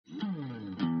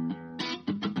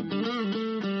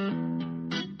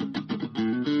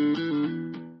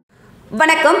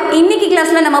வணக்கம். இன்னைக்கு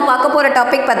கிளாஸ்ல நம்ம பார்க்க போற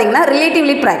டாபிக் பாத்தீங்கன்னா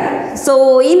ரிலேட்டிவ்லி பிரைம். ஸோ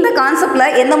இந்த கான்செப்ட்ல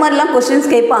எந்த மாதிரிலாம் கொஸ்டின்ஸ்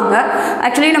கேட்பாங்க,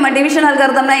 ஆக்சுவலி நம்ம டிவிஷன்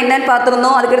அல்காரிதம்னா என்னன்னு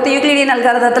பார்த்துருந்தோம். அதுக்கடுத்து யூக்ளிடியன்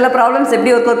அல்காரிதத்தில் ப்ராப்ளம்ஸ்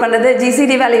எப்படி ஒர்க் அவுட் பண்ணுறது,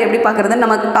 ஜிசிடி வேல்யூ எப்படி பார்க்குறதுன்னு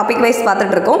நம்ம டாபிக் வைஸ்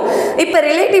பார்த்துட்டு இருக்கோம். இப்போ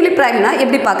ரிலேட்டிவ்லி பிரைம்னா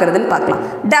எப்படி பார்க்குறதுன்னு பார்க்கலாம்.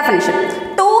 Definition: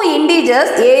 two integers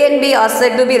a and b are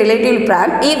said to be relatively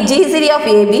prime if GCD of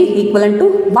AB equivalent to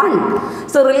 1.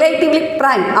 So relatively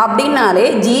prime அப்படின்னாலே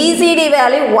GCD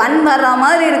வேல்யூ 1 வர்ற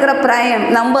மாதிரி இருக்கிற prime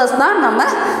numbers தான் நம்ம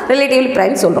relatively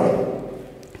prime சொல்கிறோம்.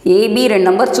 AB ரெண்டு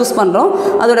நம்பர் சூஸ் பண்ணுறோம்,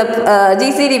 அதோட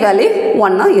GCD வேல்யூ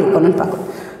 1 இருக்கணும்னு பார்க்கணும்.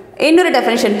 இன்னொரு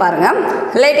டெஃபினிஷன் பாருங்க.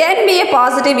 Let n be a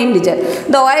positive integer.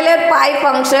 The Euler Phi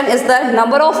function is the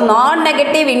number of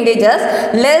non-negative integers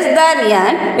less than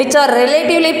n which are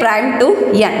relatively prime to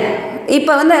n.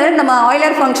 இப்போ வந்து நம்ம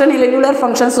ஆய்லர் ஃபங்க்ஷன் இல்லை யூலர்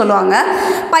ஃபங்க்ஷன் சொல்லுவாங்க.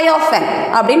 By of n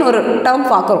அப்படின்னு ஒரு term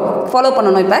பார்க்குறோம், follow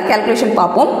பண்ணணும். இப்போ கேல்குலேஷன்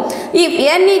பார்ப்போம். If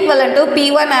n ஈக்குவலன் to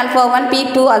p1 alpha 1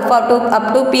 p2 alpha 2 up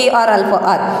to pr alpha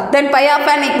r, then pi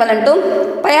of n ஈக்குவலன் to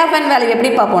pi of n value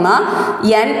எப்படி பார்ப்போம்னா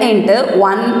n into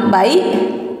 1 by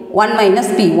 1 minus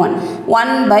p1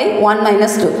 1 by 1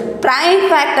 minus 2 prime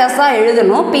factors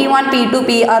எழுதணும். p1 p2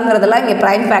 prங்கிறதெல்லாம் இங்கே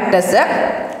prime factors.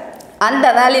 அந்த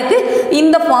வேல்யூக்கு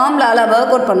இந்த ஃபார்முலாவில்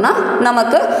work out பண்ணால்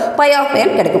நமக்கு by of n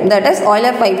கிடைக்கும். That is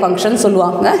Euler by function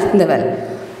சொல்லுவாங்க. இந்த value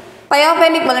by of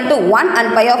n equal to 1 and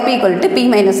pi of p equal to p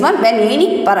minus 1 when any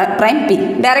prime p.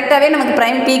 டேரெக்டாகவே நமக்கு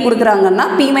prime p கொடுக்குறாங்கன்னா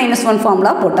p minus 1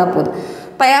 ஃபார்முலா போட்டால் போதும்.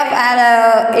 By of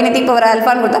anything power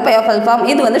ஆல்ஃபான்னு கொடுத்தா by of alpha,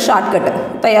 இது வந்து shortcut.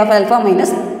 By of alpha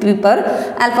minus B power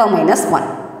alpha minus 1.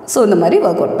 So இந்த மாதிரி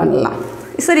ஒர்க் அவுட் பண்ணலாம்.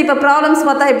 சரி, இப்போ ப்ராப்ளம்ஸ்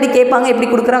பார்த்தா எப்படி கேட்பாங்க, எப்படி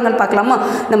கொடுக்குறாங்கன்னு பார்க்கலாமா.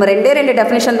 நம்ம ரெண்டு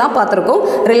டெஃபினிஷன் தான் பார்த்துருக்கோம்.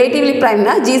 ரிலேட்டிவ்லி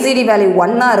ப்ரைம்னா ஜிசிடி வேல்யூ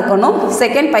 1 இருக்கணும்.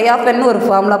 செகண்ட் பை ஆஃப் n ஒரு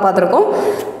ஃபார்முலா பார்த்துருக்கோம்.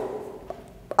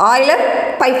 ஆய்லர்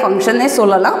பை ஃபங்க்ஷனே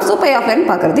சொல்லலாம். ஸோ பை ஆஃப் n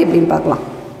பார்க்குறது எப்படின்னு பார்க்கலாம்.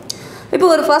 இப்போ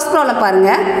ஒரு ஃபர்ஸ்ட் ப்ராப்ளம்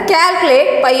பாருங்கள்.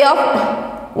 Calculate by of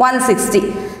 160.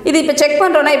 இது இப்போ செக்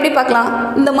பண்ணுறோன்னா எப்படி பார்க்கலாம்.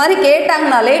 இந்த மாதிரி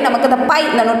கேட்டாங்கனாலே நமக்கு இந்த பை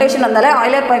இந்த நோட்டேஷன் வந்தாலே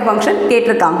ஆய்லர் பை ஃபங்க்ஷன்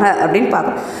கேட்டிருக்காங்க அப்படின்னு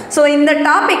பார்க்கலாம். ஸோ இந்த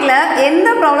டாப்பிக்கில் எந்த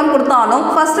ப்ராப்ளம் கொடுத்தாலும்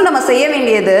ஃபஸ்ட்டு நம்ம செய்ய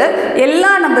வேண்டியது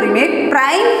எல்லா நம்பரையுமே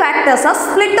ப்ரைம் ஃபேக்டர்ஸாக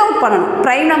ஸ்ப்ளிட் அவுட் பண்ணணும்.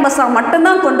 ப்ரைம் நம்பர்ஸாக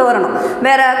மட்டும்தான் கொண்டு வரணும்,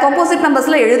 வேறு காம்போசிட்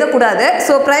நம்பர்ஸில் எழுதக்கூடாது.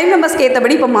 ஸோ ப்ரைம் நம்பர்ஸ்க்கு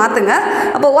ஏற்றபடி இப்போ மாற்றுங்க.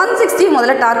 அப்போ 160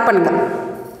 முதல்ல டார்க் பண்ணுங்கள்.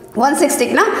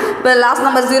 160னா இப்போ லாஸ்ட்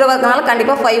நம்பர் 0 இருக்கனால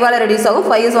கண்டிப்பாக 5ஆல் ரெடியூஸ் ஆகும்.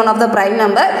 5 is one of the prime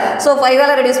number. So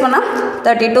 5ஆல் reduce பண்ணால்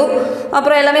 32.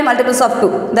 அப்புறம் எல்லாமே multiples of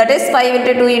 2. That is 5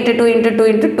 into 2 into 2 into 2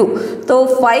 into 2. So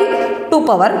 5 2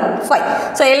 power 5.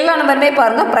 So எல்லா நம்பருமே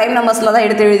பாருங்கள் ப்ரைம் நம்பர்ஸில் தான்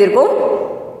எடுத்து எழுதியிருக்கோம்.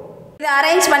 இதை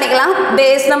அரேஞ்ச் பண்ணிக்கலாம்,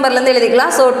 பேஸ் நம்பர்லேருந்து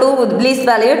எழுதிக்கலாம். So 2 least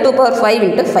value 2 power 5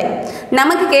 into 5.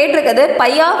 நமக்கு கேட்டிருக்கிறது பை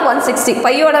ஆஃப் 160,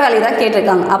 பையோட வேல்யூ தான்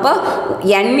கேட்டிருக்காங்க. அப்போ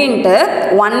n into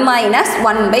 1 minus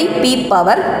 1 by p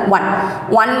power 1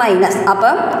 1 minus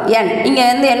அப்போ n இங்கே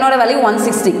வந்து என்னோட value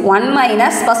 160. 1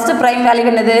 minus first prime value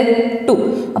என்னது 2,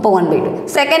 அப்போ 1 by 2.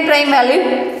 செகண்ட் ப்ரைம் வேல்யூ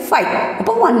 5,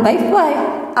 அப்போ 1 by 5.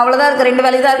 அவ்வளோதான் இருக்குது, ரெண்டு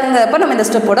வேல்யூ தான் இருக்குங்கிறப்ப நம்ம இந்த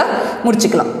ஸ்டெப்போட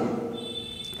முடிச்சுக்கலாம்.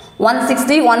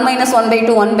 160 1 minus 1 by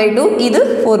 2 1 by 2, இது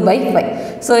 4 by 5.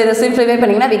 So இதை simplify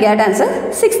பண்ணிங்கன்னா we get answer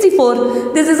 64.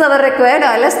 This is our required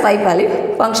Euler's Phi value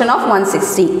function of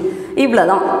 160.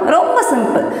 இவ்வளோதான், ரொம்ப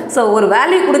சிம்பிள். ஸோ ஒரு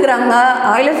வேல்யூ கொடுக்குறாங்க,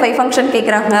 ஆய்லர் பை ஃபங்க்ஷன்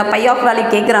கேட்குறாங்க, பை ஆஃப் வேல்யூ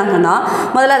கேட்குறாங்கன்னா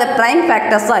முதல்ல அதை ப்ரைம்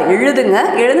ஃபேக்டர்ஸாக எழுதுங்க.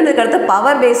 எழுதுனதுக்கு அடுத்து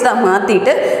பவர் பேஸ்டாக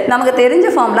மாற்றிட்டு நமக்கு தெரிஞ்ச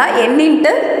formula n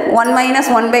into 1 minus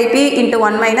 1 by p into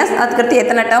 1 minus அதுக்கடுத்து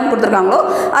எத்தனை டேர்ம் கொடுத்துருக்காங்களோ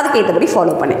அதுக்கு ஏற்றபடி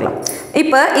ஃபாலோ பண்ணிக்கலாம்.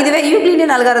 இப்போ இதுவே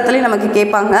யூக்ளிடியன் அல்காரிதத்துலேயும் நமக்கு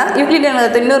கேட்பாங்க. யூக்ளிடியன்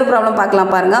அல்காரிதத்தில் இன்னொரு ப்ராப்ளம்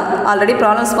பார்க்கலாம் பாருங்கள். ஆல்ரெடி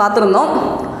ப்ராப்ளம்ஸ் பார்த்துருந்தோம்.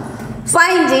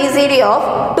 Find GCD of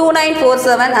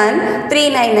 2947 and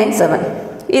 3997.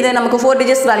 இது நமக்கு 4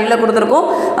 digits வேல்யூவில் கொடுத்துருக்கோம்.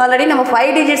 ஆல்ரெடி நம்ம 5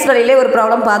 digits வேல்யூலே ஒரு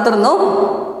ப்ராப்ளம் பார்த்துருந்தோம்.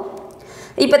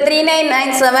 இப்போ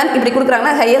 3997 இப்படி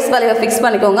கொடுக்குறாங்கன்னா ஹையஸ்ட் வேல்யூவை ஃபிக்ஸ்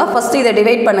பண்ணிக்கோங்க. ஃபஸ்ட்டு இதை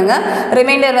டிவைட் பண்ணுங்கள்.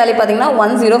 ரிமைண்டர் வேல்யூ பார்த்தீங்கன்னா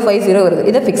 1050 வருது,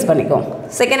 இதை ஃபிக்ஸ் பண்ணிக்கோங்க.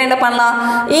 செகண்ட் என்ன பண்ணலாம்,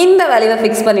 இந்த வேல்யூவை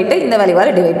ஃபிக்ஸ் பண்ணிவிட்டு இந்த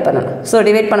வேல்யூவால் டிவைட் பண்ணணும். ஸோ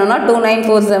டிவைட் பண்ணோன்னா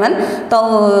 2947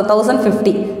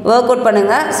 1050 ஒர்க் அவுட்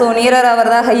பண்ணுங்கள். ஸோ நியராக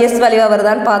வருதா ஹையஸ்ட் வேல்யூவாக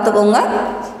வருதான்னு பார்த்துக்கோங்க.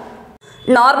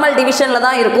 நார்மல் டிவிஷனில்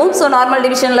தான் இருக்கும். ஸோ நார்மல்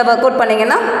டிவிஷனில் ஒர்க் அவுட்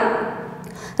பண்ணிங்கன்னா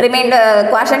ரிமைண்டர்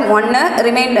குவாஷன் 1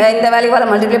 ரிமைண்டர் இந்த வேல்யூவால்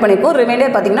மல்டிப்ளை பண்ணிப்போம்.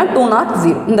 ரிமைண்டர் பார்த்தீங்கன்னா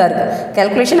 200 இந்த இருக்குது.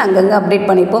 கேல்குலேஷன் அங்கங்கே அப்டேட்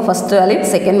பண்ணிப்போம். First value,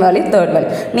 second value, third value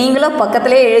நீங்களும்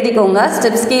பக்கத்துலேயே எழுதிக்கோங்க.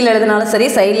 ஸ்டெப்ஸ் கீழே எழுதினாலும் சரி,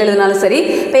 சைடில் எழுதினாலும் சரி,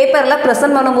 பேப்பரில்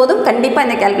ப்ரெசென்ட் பண்ணும்போதும் கண்டிப்பாக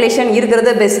இந்த கேல்குலேஷன்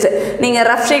இருக்கிறது பெஸ்ட்டு. நீங்கள்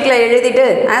ரஃப் ஷீட்டில் எழுதிட்டு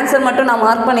ஆன்சர் மட்டும் நான்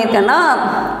மார்க் பண்ணியிருக்கேன்னா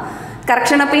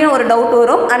கரெக்ஷன் அப்பையும் ஒரு டவுட்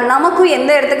வரும். அண்ட் நமக்கும்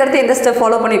எந்த இடத்துக்கு எந்த ஸ்டெப்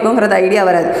ஃபாலோ பண்ணியிருக்கோங்கிறது ஐடியா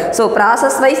வராது. ஸோ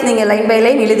ப்ராசஸ் வைஸ் நீங்கள் லைன் பை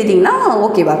லைன் எழுதிட்டிங்கன்னா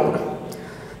ஓகேவா இருக்கும்.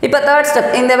 இப்போ தேர்ட்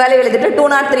ஸ்டெப் இந்த வேல்யூ எழுதிட்டு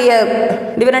 203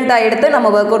 டிஃபரெண்ட்டாக எடுத்து நம்ம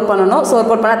ஒர்க் அவுட் பண்ணணும். ஸோ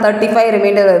ஒர்க் அவுட் பண்ணால் 35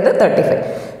 ரிமைண்டர் வருது 35.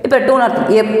 இப்போ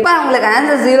 203 எப்போ உங்களுக்கு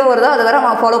ஆன்சர் 0 வருதோ அது வரை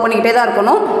நம்ம ஃபாலோ பண்ணிக்கிட்டே தான்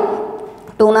இருக்கணும்.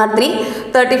 203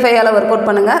 35 ஒர்க் அவுட்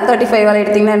பண்ணுங்கள். 35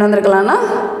 எடுத்திங்கன்னா என்ன வந்திருக்கலாம்னா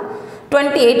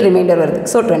 28 ரிமைண்டர் வருது.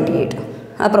 ஸோ 28.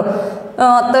 அப்புறம்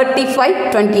 35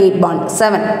 28 பாண்ட்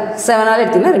 7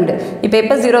 எடுத்திங்கன்னா ரிமைண்டர். இப்போ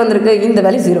எப்போ 0 வந்திருக்கு, இந்த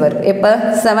வேல்யூ 0 வருது. எப்போ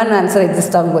 7 ஆன்சர்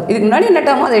எக்ஸிஸ்ட் ஆகும்போது இதுக்கு முன்னாடி என்ன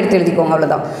டேமோ அதை எடுத்து எழுதிக்கோங்க,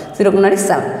 அவ்வளோதான். 0க்கு முன்னாடி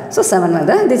 7. ஸோ 7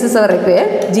 வந்து this is our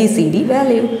required GCD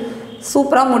value.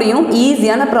 சூப்பராக முடியும்.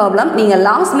 ஈஸியான ப்ராப்ளம். நீங்கள்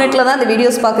லாஸ்ட் மினிட்ல தான் இந்த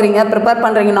வீடியோஸ் பார்க்குறீங்க, ப்ரிப்பேர்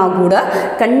பண்ணுறீங்கன்னா கூட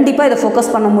கண்டிப்பாக இதை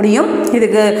ஃபோக்கஸ் பண்ண முடியும்.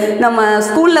 இதுக்கு நம்ம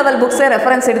ஸ்கூல் லெவல் புக்ஸே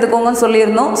ரெஃபரன்ஸ் எடுத்துக்கோங்கன்னு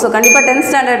சொல்லியிருந்தோம். ஸோ கண்டிப்பாக 10th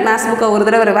ஸ்டாண்டர்ட் மேத்ஸ் புக்கை ஒரு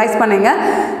தடவை ரிவைஸ் பண்ணுங்கள்.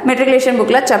 மெட்ரிகுலேஷன்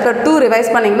புக்கில் சாப்டர் 2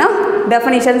 ரிவைஸ் பண்ணிங்கன்னா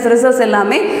டெஃபினிஷன்ஸ் ரிசல்ட்ஸ்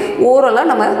எல்லாமே ஓவராலாக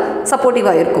நம்ம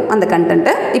சப்போர்ட்டிவாக இருக்கும் அந்த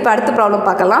கண்டென்ட்டு. இப்போ அடுத்த ப்ராப்ளம்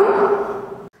பார்க்கலாம்.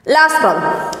 Last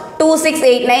problem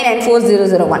 2689 and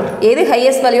 4001. எது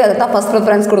ஹையஸ்ட் வேல்யூ அதை தான் ஃபஸ்ட்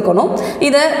ப்ரிஃபரன்ஸ் கொடுக்கணும்.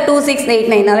 இதை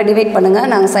 2689 டிவைட் பண்ணுங்கள்.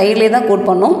 நாங்கள் சைட்லேயே தான் கோட்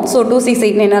பண்ணோம். ஸோ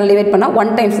 2689 டிவைட் பண்ணால்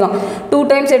 1 டைம்ஸ் தான். 2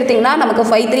 டைம்ஸ் எடுத்திங்கன்னா நமக்கு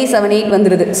 5378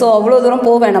 வந்துடுது. ஸோ அவ்வளோ தூரம்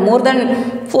போக வேண்டாம், மோர் தென்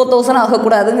 4000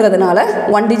 ஆகக்கூடாதுங்கிறதுனால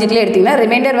 1 டிஜிட்லேயே எடுத்திங்கன்னா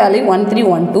ரிமைண்டர் வேல்யூ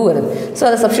 1312 வருது. ஸோ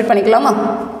அதை சப்ஸ்டிட் பண்ணிக்கலாமா,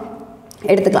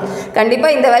 எடுத்துக்கலாம்.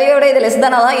 கண்டிப்பாக இந்த வேலையோட இது லெஸ்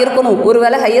தானாக தான் இருக்கணும். ஒரு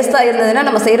வேலை ஹையஸ்ட்டாக இருந்ததுன்னா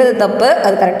நம்ம செய்கிறது தப்பு,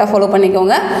 அது கரெக்டாக ஃபாலோ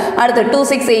பண்ணிக்கோங்க. அடுத்து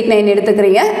 2689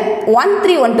 எடுத்துக்கிறீங்க.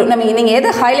 1312 நீங்கள்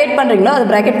எதை ஹைலைட் பண்ணுறீங்களோ அது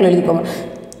ப்ராக்கெட்டில் எழுதிக்கோங்க.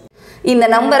 இந்த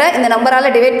நம்பரால்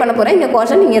டிவைட் பண்ண போகிறேன், இங்கே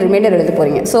குவாஷன் நீங்கள் ரிமைண்டர் எழுத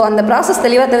போகிறீங்க. ஸோ அந்த ப்ராசஸ்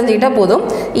தெளிவாக தெரிஞ்சுக்கிட்டால் போதும்,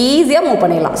 ஈஸியாக மூவ்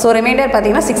பண்ணிடலாம். ஸோ ரிமைண்டர்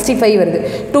பார்த்தீங்கன்னா 65 வருது.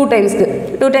 2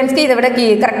 டைம்ஸ்க்கு இதை விட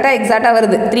கரெக்டாக எக்ஸாக்டாக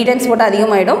வருது. 3 டைம்ஸ் போட்டால்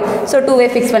அதிகமாகிடும். ஸோ 2வே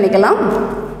ஃபிக்ஸ் பண்ணிக்கலாம்.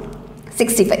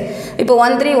 65. இப்போ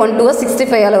 1312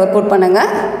 65 ஒர்க் அவுட் பண்ணுங்கள்.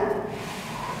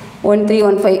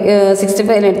 1315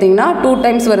 65 எடுத்திங்கன்னா 2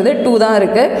 டைம்ஸ் வருது, 2 தான்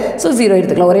இருக்குது. ஸோ 0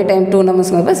 எடுத்துக்கலாம். ஒரே டைம் 2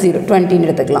 நம்பர்ஸ் 0 20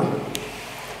 எடுத்துக்கலாம்.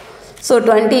 ஸோ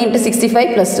 20 × 65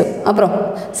 + 2. அப்புறம்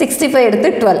 65 எடுத்து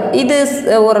 12. இது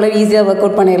ஓரளவு ஈஸியாக ஒர்க்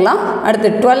அவுட் பண்ணிடலாம். அடுத்து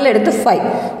 12 எடுத்து 5,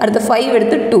 அடுத்து 5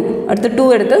 எடுத்து 2, அடுத்து 2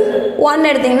 எடுத்து 1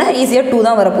 எடுத்திங்கன்னா ஈஸியாக 2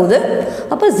 தான் வரப்போகுது.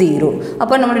 அப்போ 0.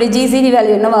 அப்போ நம்மளுடைய ஜிசிடி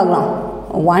வேல்யூ என்னவாகலாம்,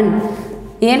 1.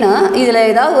 ஏன்னா இதில்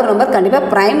ஏதாவது ஒரு நம்பர் கண்டிப்பாக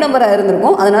ப்ரைம் நம்பராக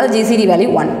இருந்திருக்கும், அதனால் ஜிசிடி வேல்யூ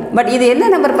 1. பட் இது என்ன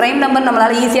நம்பர் ப்ரைம் நம்பர்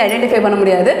நம்மளால் ஈஸியாக ஐடென்டிஃபை பண்ண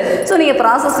முடியாது. ஸோ நீங்கள்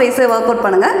ப்ராசஸ் வைஸே ஒர்க் அவுட்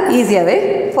பண்ணுங்கள், ஈஸியாகவே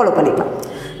ஃபாலோ பண்ணிக்கலாம்.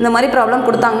 இந்த மாதிரி ப்ராப்ளம்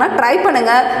கொடுத்தாங்கன்னா ட்ரை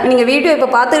பண்ணுங்கள். நீங்கள் வீடியோ இப்போ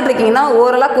பார்த்துட்டு இருக்கீங்கன்னா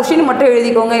ஓரளவு கொஷின் மட்டும்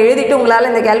எழுதிக்கோங்க. எழுதிட்டு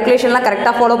உங்களால் இந்த கேல்குலேஷன்லாம்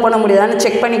கரெக்டாக ஃபாலோ பண்ண முடியுதான்னு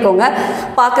செக் பண்ணிக்கோங்க.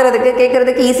 பார்க்குறதுக்கு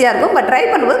கேட்குறதுக்கு ஈஸியாக இருக்கும், பட் ட்ரை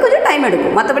பண்ணும்போது கொஞ்சம் டைம்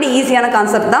எடுக்கும். மற்றபடி ஈஸியான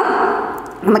கான்செப்ட் தான்.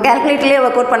 நம்ம கேல்குலேட்டர்லேயே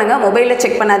ஒர்க் அவுட் பண்ணுங்கள், மொபைலில்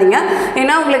செக் பண்ணாதீங்க.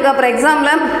 ஏன்னா உங்களுக்கு அப்புறம்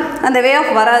எக்ஸாமில் அந்த வே ஆஃப்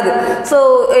வராது. ஸோ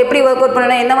எப்படி ஒர்க் அவுட்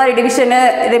பண்ணணும், என்ன மாதிரி டிவிஷனு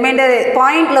ரிமைண்டர்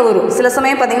பாயிண்டில் வரும். சில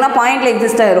சமயம் பார்த்தீங்கன்னா பாயிண்டில்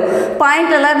எக்ஸிஸ்ட் ஆகிரும்.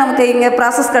 பாயிண்ட்லலாம் நமக்கு இங்கே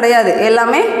ப்ராசஸ் கிடையாது,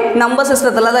 எல்லாமே நம்பர்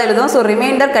சிஸ்டத்தில் தான் எழுதும். ஸோ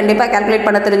ரிமைண்டர் கண்டிப்பாக கேல்குலேட்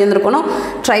பண்ண தெரிஞ்சிருக்கணும்.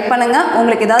 ட்ரை பண்ணுங்கள்.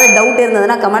 உங்களுக்கு ஏதாவது டவுட்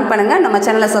இருந்ததுன்னா கமெண்ட் பண்ணுங்கள். நம்ம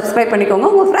சேனலை சப்ஸ்கிரைப் பண்ணிக்கோங்க.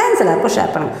 உங்கள் ஃப்ரெண்ட்ஸ் எல்லாருக்கும்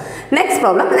ஷேர் பண்ணுங்கள். நெக்ஸ்ட்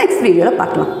ப்ராப்ளம் நெக்ஸ்ட் வீடியோவில்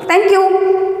பார்க்கலாம். தேங்க்யூ.